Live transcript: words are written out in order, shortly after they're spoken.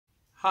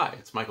Hi,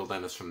 it's Michael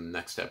Dennis from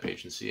Next Step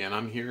Agency, and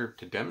I'm here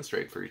to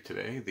demonstrate for you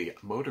today the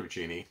Motor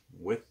Genie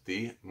with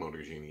the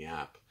Motor Genie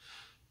app.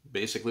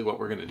 Basically what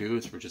we're going to do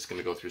is we're just going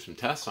to go through some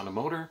tests on a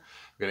motor.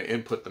 We're going to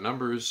input the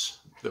numbers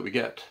that we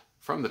get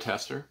from the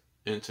tester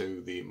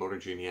into the Motor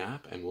Genie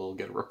app, and we'll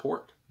get a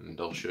report. And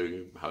they'll show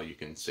you how you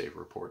can save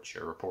report,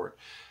 share report,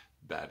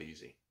 that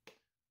easy.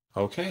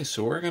 Okay,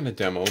 so we're going to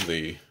demo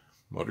the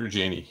Motor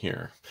Genie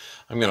here.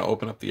 I'm going to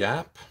open up the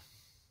app.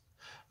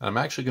 I'm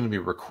actually going to be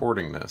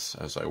recording this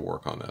as I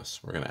work on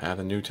this. We're going to add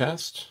a new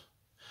test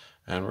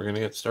and we're going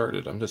to get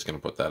started. I'm just going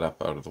to put that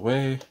up out of the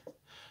way.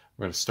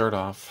 We're going to start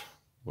off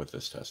with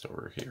this test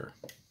over here,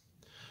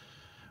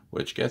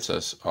 which gets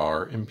us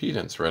our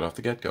impedance right off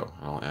the get-go.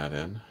 I'll add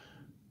in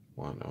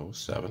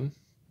 107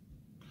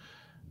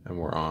 and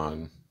we're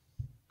on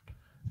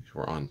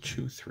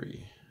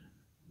 2.3,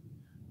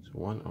 so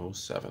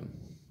 107.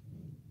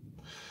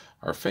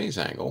 Our phase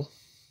angle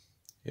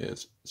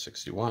is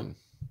 61.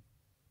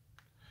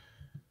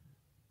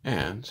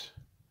 And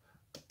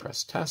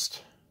press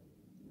test.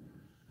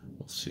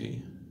 We'll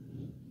see.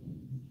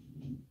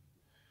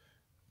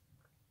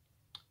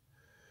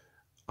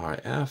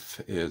 IF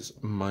is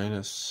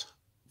minus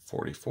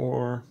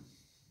 44.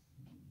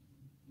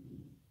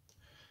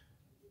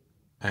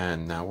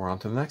 And now we're on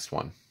to the next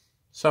one.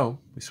 So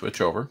we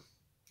switch over.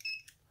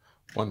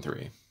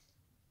 1.3.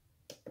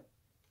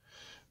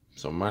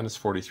 So minus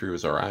 43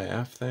 was our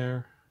IF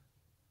there.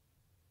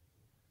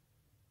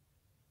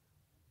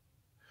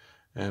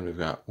 And we've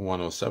got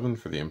 107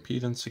 for the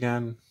impedance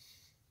again,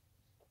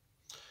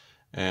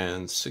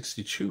 and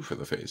 62 for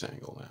the phase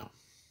angle now.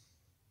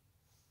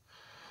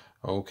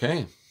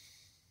 Okay.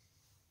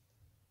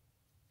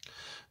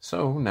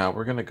 So now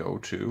we're going to go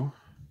to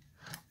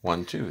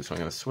 1.2. So I'm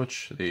going to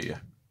switch the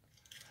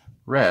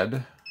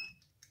red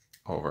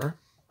over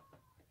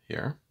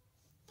here,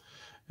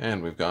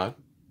 and we've got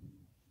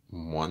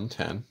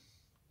 110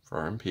 for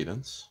our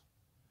impedance,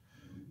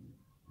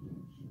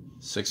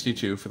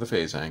 62 for the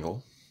phase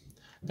angle,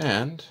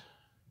 and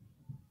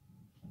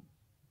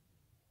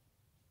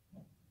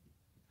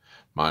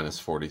minus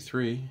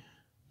 43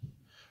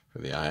 for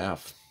the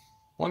IF.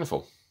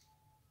 Wonderful.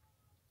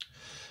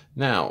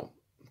 Now,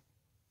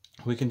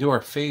 we can do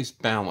our phase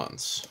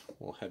balance.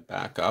 We'll head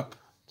back up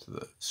to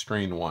the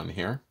screen one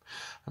here.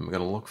 I'm going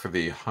to look for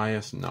the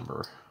highest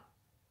number.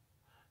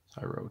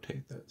 So I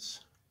rotate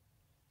this.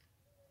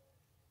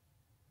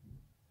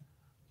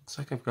 Looks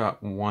like I've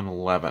got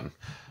 111.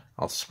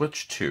 I'll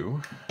switch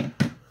to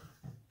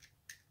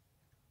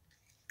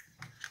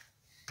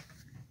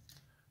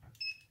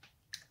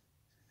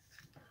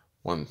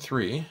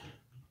 1.3.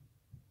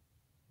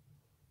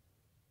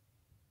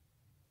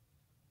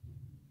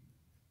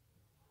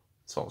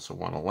 It's also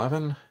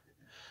 111,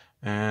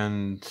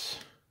 and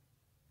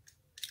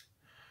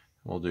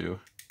we'll do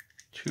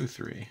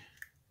 2.3.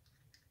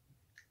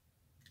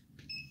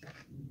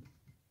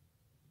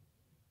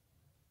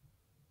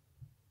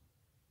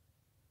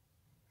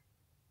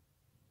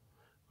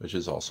 Which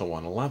is also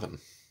 111.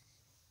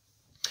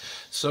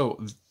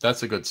 So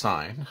that's a good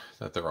sign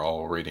that they're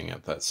all reading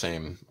at that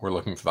same. We're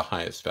looking for the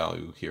highest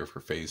value here for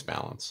phase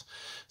balance.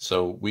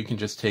 So we can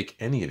just take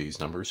any of these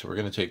numbers. So we're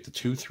going to take the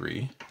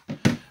 2.3.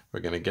 We're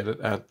going to get it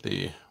at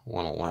the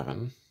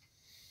 111.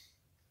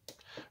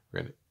 We're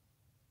going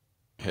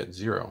to hit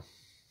 0.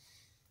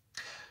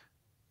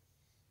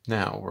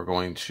 Now we're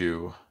going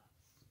to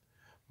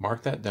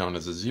mark that down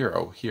as a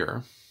 0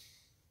 here.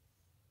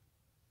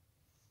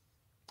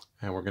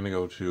 And we're going to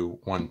go to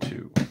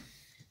 1.2.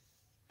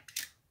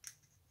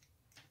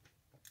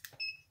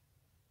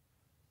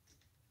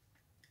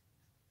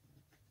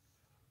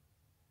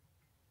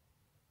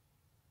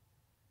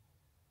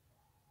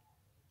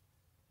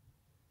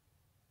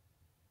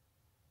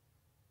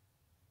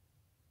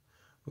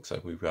 Looks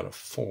like we've got a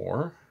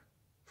 4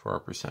 for our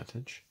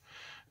percentage.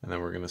 And then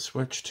we're going to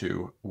switch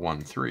to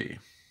 1.3.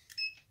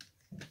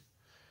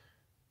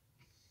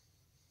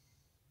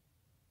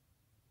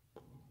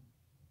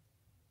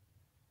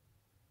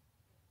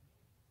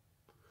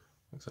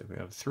 Looks like we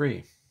got a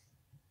 3.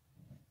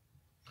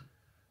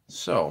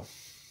 So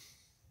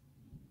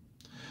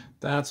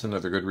that's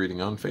another good reading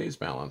on phase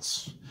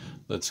balance.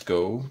 Let's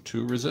go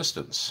to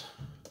resistance.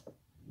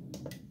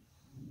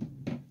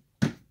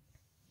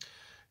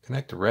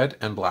 Connect the red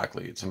and black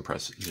leads and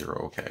press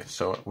 0. OK.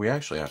 So we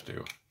actually have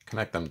to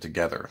connect them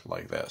together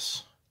like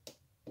this.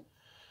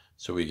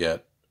 So we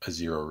get a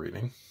 0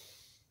 reading.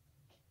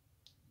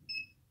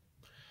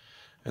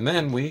 And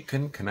then we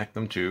can connect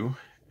them to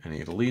any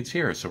of the leads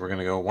here. So we're going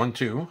to go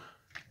 1.2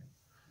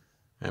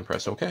 and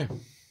press OK.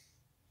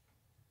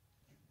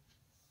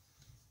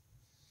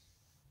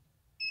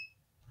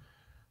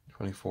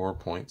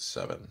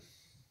 $24.7.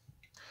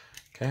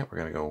 Okay, we're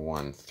going to go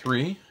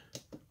 1.3.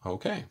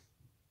 OK.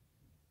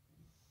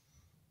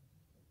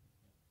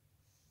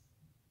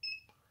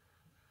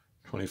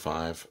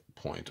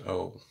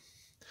 25.0. And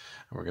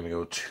we're going to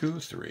go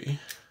 2.3.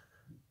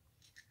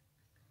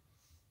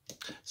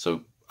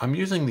 So I'm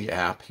using the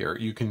app here.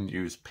 You can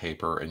use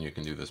paper and you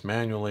can do this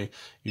manually.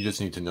 You just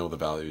need to know the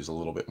values a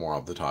little bit more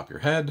off the top of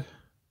your head.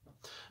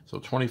 So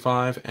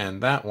 25,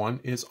 and that one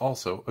is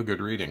also a good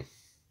reading.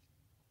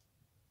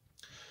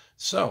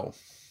 So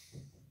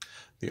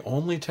the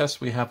only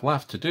test we have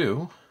left to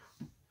do,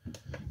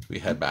 we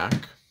head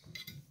back,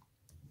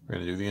 we're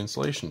going to do the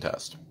insulation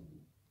test.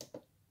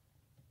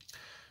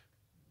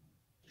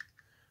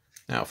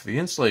 Now for the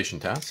insulation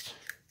test,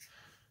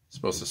 it's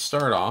supposed to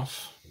start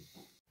off,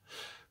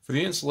 for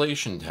the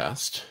insulation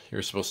test,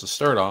 you're supposed to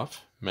start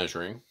off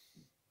measuring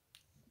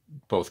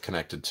both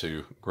connected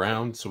to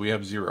ground, so we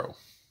have 0,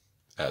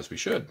 as we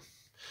should.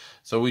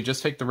 So we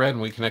just take the red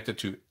and we connect it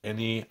to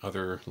any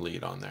other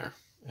lead on there.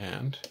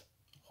 And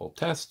whole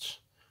test,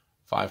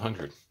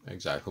 500,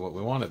 exactly what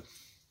we wanted.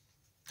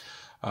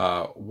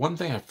 One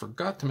thing I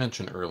forgot to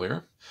mention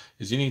earlier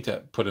is you need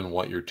to put in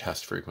what your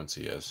test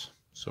frequency is.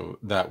 So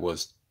that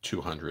was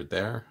 200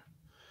 there.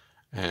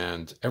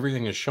 And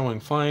everything is showing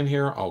fine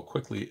here. I'll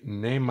quickly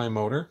name my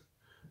motor.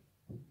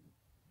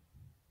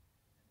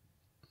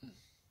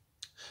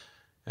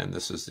 And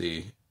this is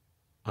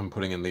I'm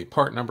putting in the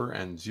part number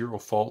and 0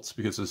 faults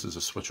because this is a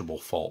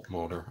switchable fault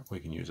motor. We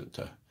can use it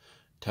to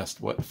test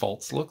what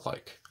faults look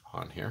like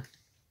on here.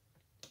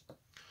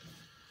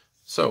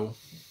 So,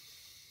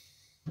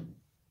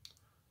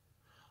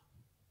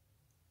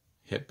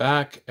 hit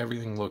back,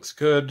 everything looks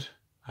good.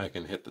 I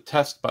can hit the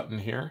test button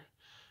here.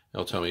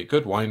 It'll tell me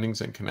good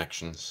windings and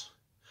connections.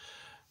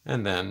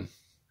 And then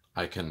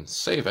I can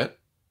save it.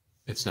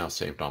 It's now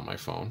saved on my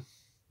phone.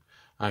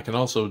 I can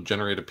also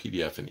generate a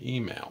PDF and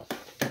email.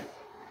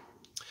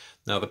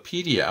 Now the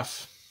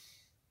PDF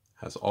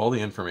has all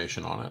the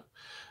information on it.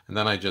 And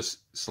then I just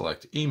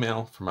select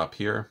email from up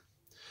here.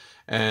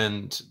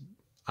 And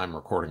I'm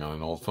recording on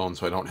an old phone,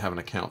 so I don't have an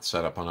account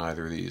set up on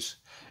either of these.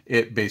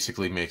 It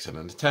basically makes it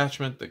an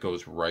attachment that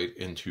goes right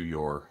into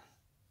your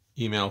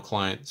email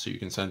client so you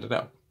can send it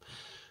out.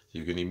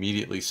 You can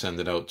immediately send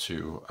it out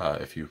to,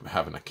 if you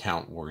have an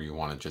account where you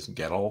want to just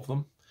get all of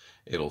them,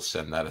 it'll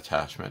send that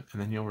attachment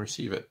and then you'll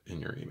receive it in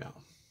your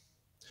email.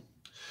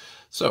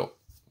 So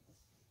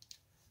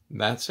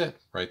that's it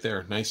right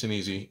there. Nice and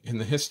easy. In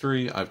the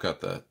history, I've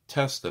got the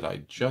test that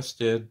I just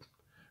did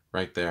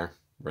right there,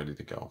 ready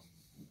to go.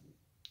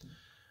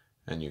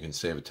 And you can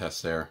save a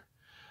test there.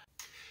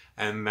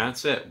 And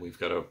that's it. We've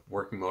got a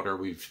working motor.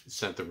 We've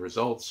sent the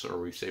results, or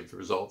we've saved the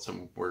results,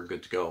 and we're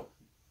good to go.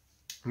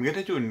 I'm going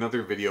to do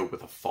another video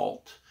with a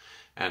fault,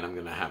 and I'm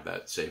going to have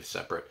that saved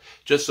separate,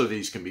 just so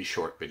these can be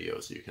short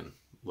videos you can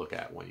look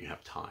at when you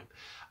have time.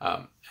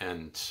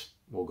 And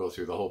we'll go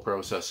through the whole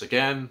process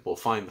again. We'll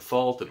find the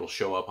fault. It'll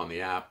show up on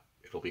the app.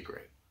 It'll be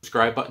great.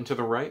 Subscribe button to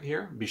the right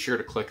here. Be sure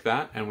to click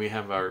that, and we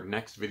have our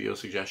next video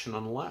suggestion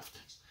on the left.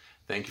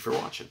 Thank you for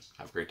watching.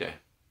 Have a great day.